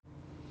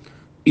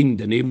In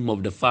the name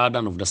of the Father,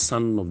 and of the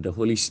Son, and of the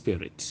Holy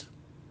Spirit,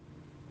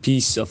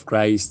 peace of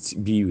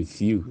Christ be with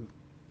you.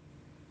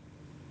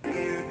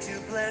 Here to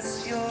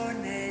bless your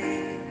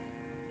name,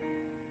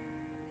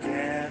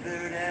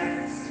 gathered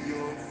as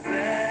your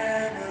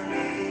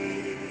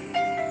family,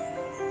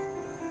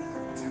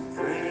 to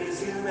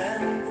praise you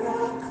and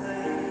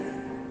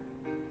proclaim.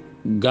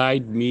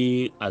 Guide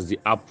me as the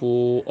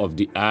apple of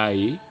the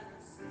eye.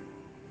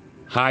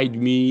 Hide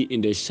me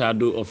in the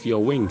shadow of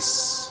your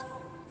wings.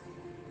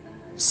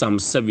 Psalm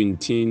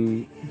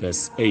 17,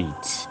 verse 8.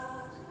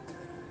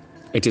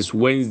 It is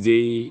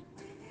Wednesday,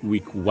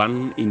 week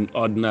 1 in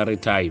ordinary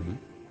time.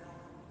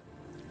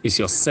 It's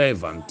your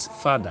servant,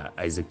 Father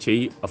Isaac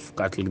Chei of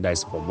Catholic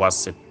Diocese of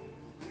Obuasi.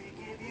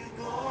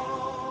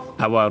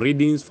 Our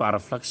readings for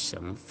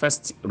reflection,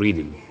 first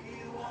reading,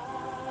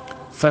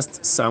 1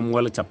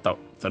 Samuel chapter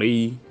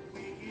 3,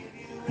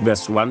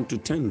 verse 1 to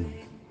 10.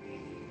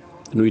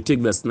 And we take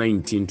verse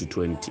 19 to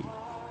 20.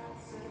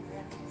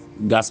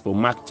 Gospel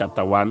Mark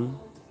chapter 1,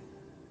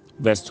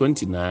 verse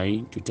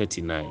 29 to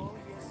 39.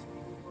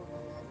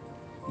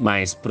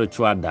 My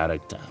spiritual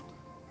director.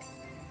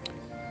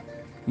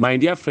 My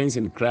dear friends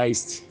in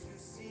Christ,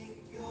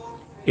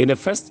 in the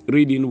first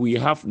reading, we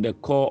have the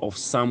call of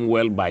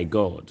Samuel by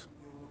God.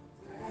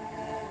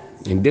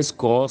 In this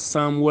call,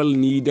 Samuel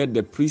needed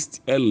the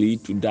priest Eli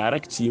to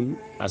direct him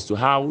as to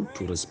how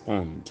to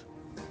respond.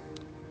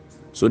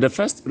 So the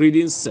first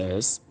reading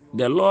says,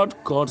 the Lord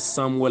called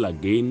Samuel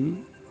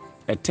again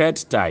a third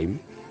time,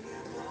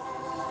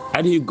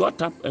 and he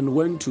got up and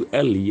went to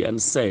Eli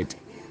and said,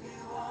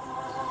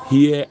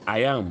 here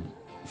I am,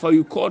 for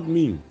you called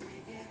me.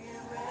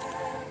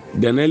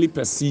 Then Eli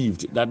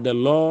perceived that the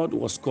Lord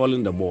was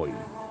calling the boy.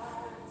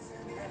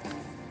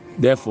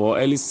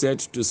 Therefore Eli said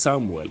to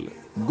Samuel,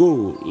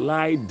 go,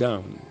 lie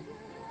down.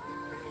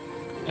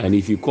 And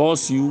if he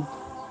calls you,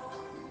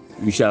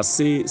 you shall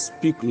say,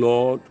 speak,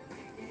 Lord,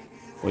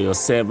 for your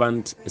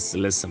servant is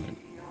listening.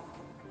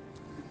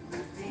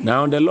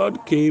 Now the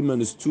Lord came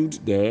and stood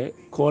there,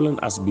 calling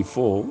as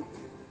before,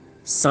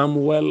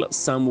 Samuel,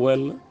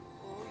 Samuel.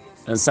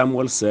 And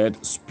Samuel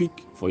said,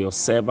 speak, for your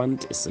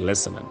servant is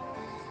listening.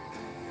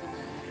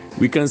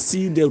 We can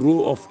see the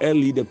role of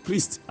Eli, the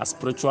priest, as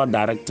spiritual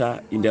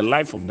director in the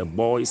life of the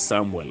boy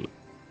Samuel.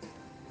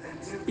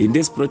 In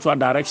this spiritual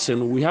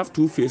direction, we have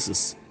two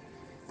faces,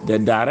 the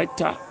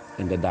director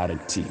and the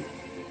directee.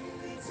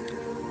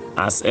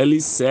 As Eli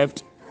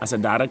served as a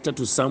director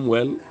to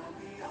Samuel,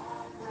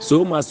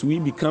 so must we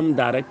become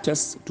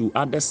directors to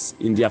others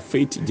in their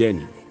faith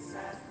journey.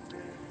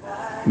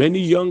 Many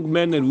young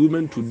men and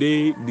women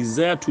today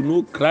desire to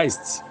know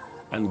Christ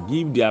and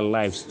give their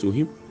lives to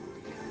him.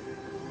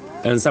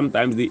 And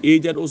sometimes the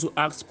aged also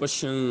ask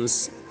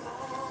questions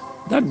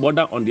that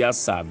border on their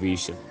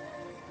salvation.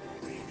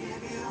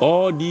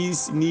 All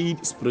these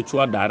need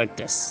spiritual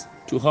directors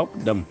to help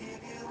them.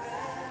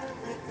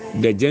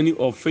 The journey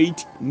of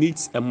faith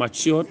needs a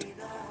matured,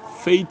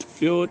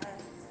 faith-filled,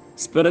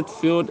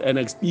 spirit-filled, and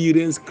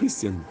experienced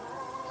Christian,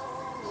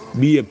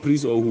 be a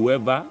priest or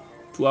whoever,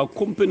 to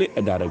accompany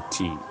a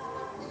directee.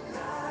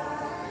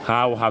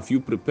 How have you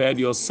prepared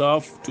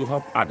yourself to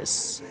help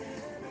others?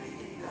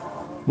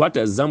 What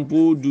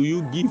example do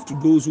you give to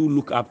those who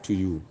look up to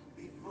you?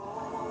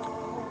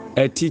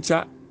 A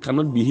teacher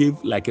cannot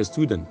behave like a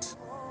student.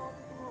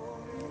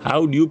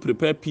 How do you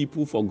prepare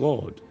people for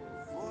God?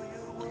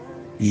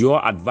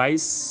 Your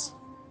advice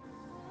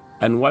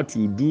and what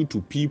you do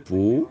to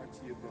people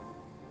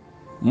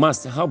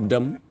must help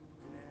them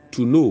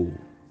to know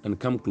and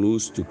come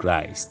close to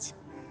Christ.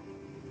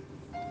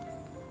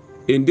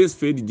 In this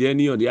faith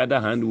journey, on the other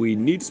hand, we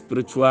need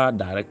spiritual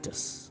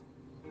directors.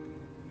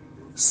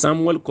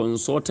 Samuel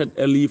consulted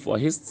Eli for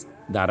his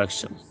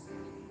direction.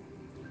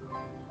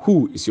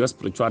 Who is your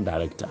spiritual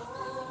director?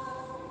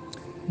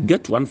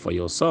 Get one for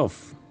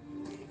yourself.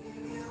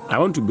 I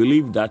want to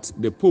believe that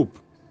the Pope,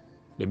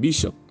 the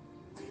Bishop,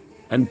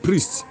 and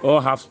priests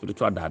all have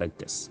spiritual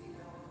directors.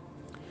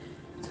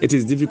 It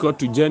is difficult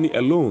to journey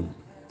alone.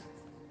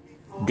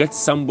 Get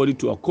somebody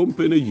to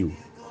accompany you.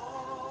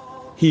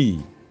 He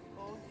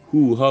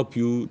who will help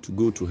you to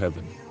go to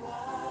heaven.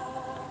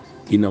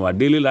 In our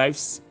daily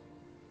lives,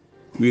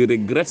 we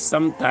regret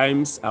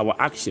sometimes our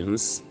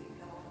actions.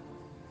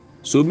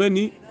 So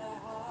many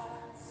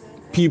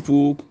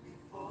people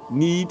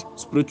need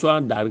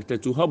spiritual director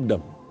to help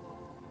them.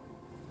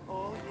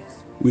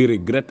 We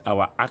regret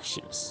our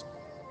actions,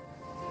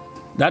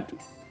 that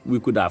we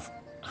could have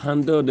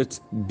handled it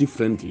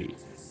differently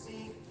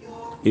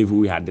if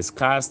we had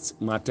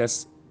discussed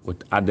matters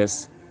with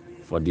others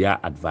for their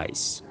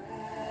advice.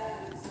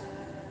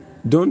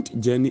 Don't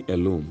journey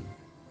alone.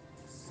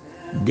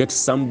 Get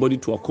somebody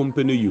to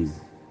accompany you,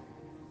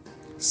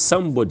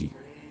 somebody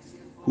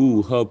who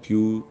will help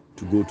you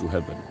to go to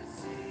heaven.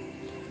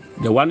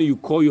 The one you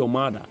call your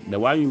mother, the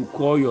one you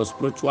call your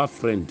spiritual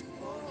friend,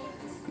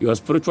 your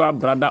spiritual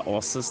brother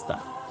or sister,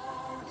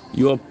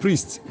 your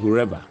priest,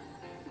 whoever,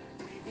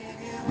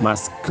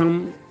 must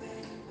come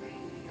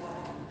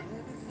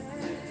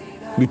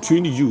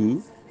between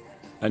you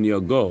and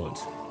your God.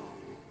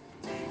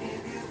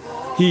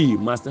 He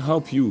must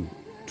help you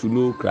to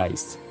know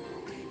Christ.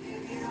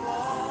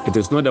 It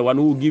is not the one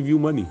who will give you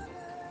money.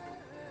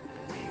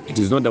 It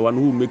is not the one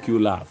who will make you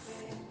laugh.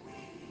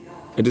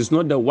 It is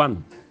not the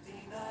one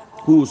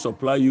who will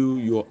supply you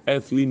your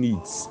earthly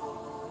needs.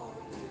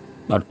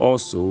 But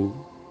also,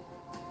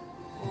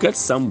 get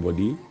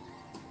somebody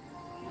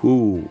who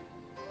will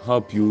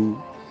help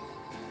you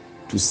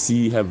to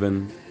see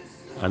heaven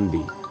one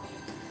day.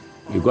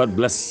 May God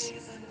bless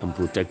and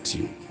protect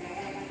you.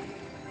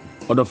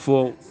 Order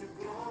for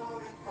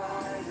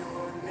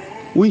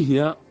we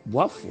hear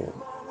boafo,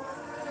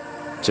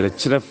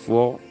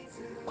 kyerɛkyerɛfoɔ,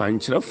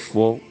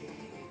 kwankyerɛfoɔ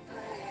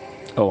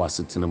ɛwɔ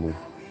asetena mu.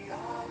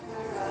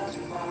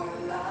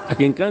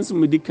 Akenkan sɛ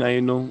medi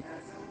kan no,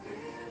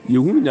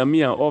 yɛhunu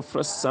Nyame a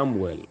ɔfrɛ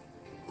Samuel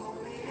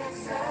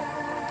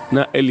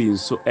na Eli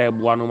nso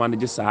ɛreboa no ma no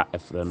gye saa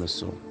ɛfrɛ no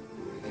so.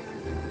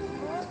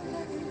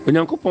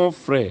 Onyankopɔn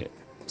frɛ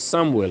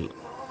Samuel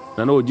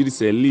na ɔgye di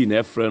sɛ Eli na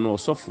ɛfrɛ no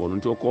ɔsɔfoɔ no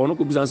nti ɔkɔɔ no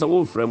kɔbisa sɛ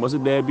wɔmfrɛ mo sɛ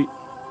daabi.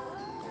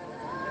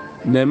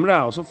 Na mmerɛ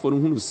a ɔsɔfoɔ no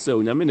hunu sɛ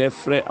Onyame na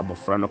ɛfrɛ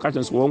abɔfra no, ɔka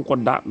kyerɛ sɛ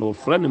wɔnkɔda na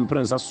ɔfrɛ ne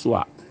mprɛnsa so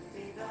a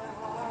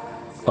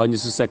ɔnye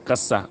so sɛ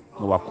kasa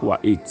na wako a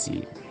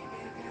ɛtie.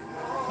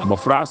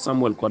 Abɔfra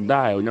Samuel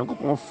kɔdaa a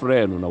Onyankopɔn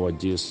frɛ no na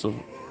wɔgye so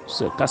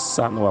sɛ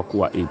kasa na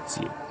wako a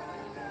ɛtie.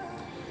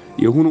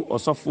 Yɛhunu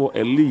ɔsɔfoɔ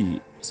Eli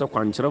sɛ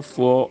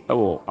kwankyerɛfoɔ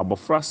ɛwɔ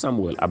abɔfra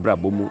Samuel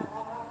abrabɔ mu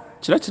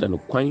kyerɛkyerɛ no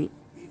kwan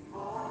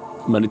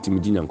ma no tumi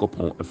gye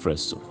Nyankopɔn ɛfrɛ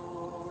so.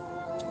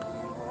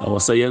 Ɛwɔ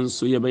sɛ yɛn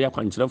nso yɛbɛyɛ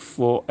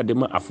kwankyerɛfoɔ ɛde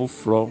ma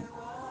afoforɔ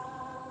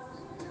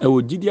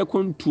ɛwɔ gyidi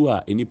akwantu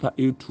a enipa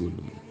ɛretuo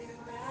no mu.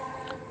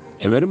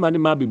 Mmarima ne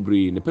mmaa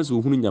bebree na pɛ sɛ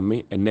ohunu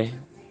Nyame ɛnɛ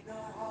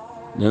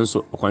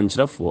nanso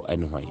ɔkwankyerɛfoɔ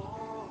ɛne hwan.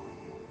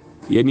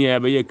 Yɛn a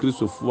yɛbɛyɛ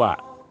Kristofoɔ a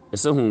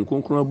ɛsɛ Honhom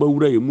Kronkron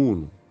abɛwura yɛn mu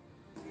no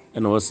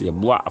ɛna wɔsɛ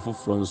yɛboa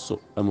afoforɔ nso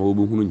ama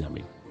wɔbɛhunu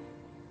Nyame.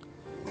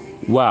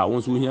 Wo a wo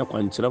nso wohia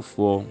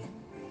kwankyerɛfoɔ,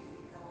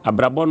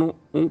 abrabɔ no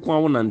nko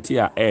a wonante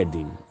a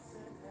ɛɛden.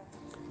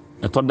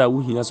 Ɛtɔ da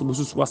wohia sɛ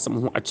wosusu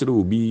asɛm ho akyerɛ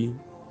obi,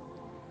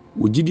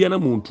 wɔ gyidie na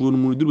montuo no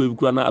mu duru baabi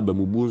kora na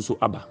abamubuo nso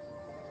aba.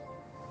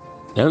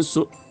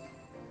 Nanso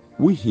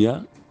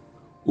wohia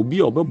obi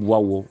a ɔbɛboa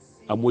wo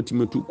ama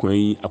otumi tu kwan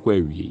yi akɔ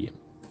awieɛ.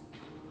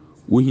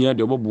 Wohia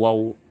deɛ ɔbɛboa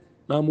wo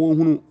na ama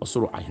ohunu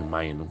ɔsoro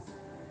ahemman no.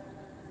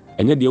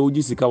 Ɛnyɛ deɛ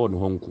wogye sika wɔ ne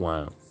ho nko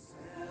a.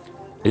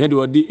 Ɛnyɛ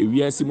deɛ ɔde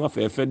ewiase mu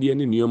afɛɛfɛdeɛ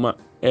ne nneɛma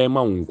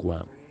ɛrema wo nko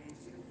a.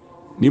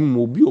 Ne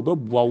mmom obi a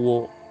ɔbɛboa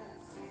wo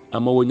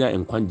ama wonya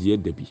nkwagyeɛ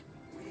da bi.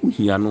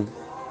 Wohia no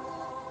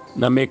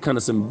na meka no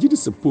sɛ megye di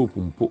sɛ pope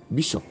mpo,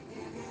 bishop,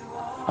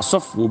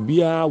 asɔfoɔ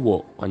biara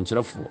wɔ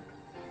kwankyerɛfoɔ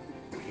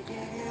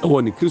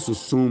ɛwɔ ne Kristo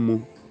som mu,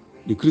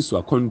 ne Kristo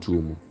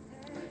akwantuo mu.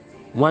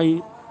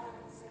 Wan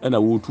ɛna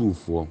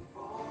wɔtuufoɔ?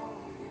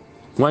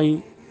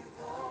 Wan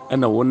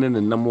ɛna wɔne ne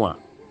nam a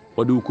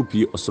wɔde wo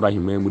kopie ɔsoro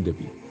ahemman mu da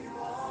bi?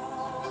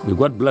 May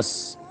God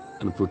bless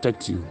and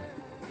protect you.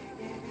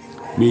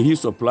 May He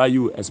supply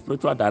you a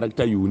spiritual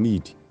director you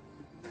need.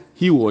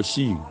 He or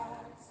she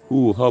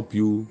who will help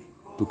you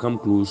to come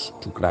close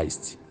to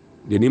Christ.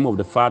 In the name of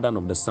the Father and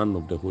of the Son and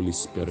of the Holy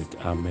Spirit.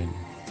 Amen.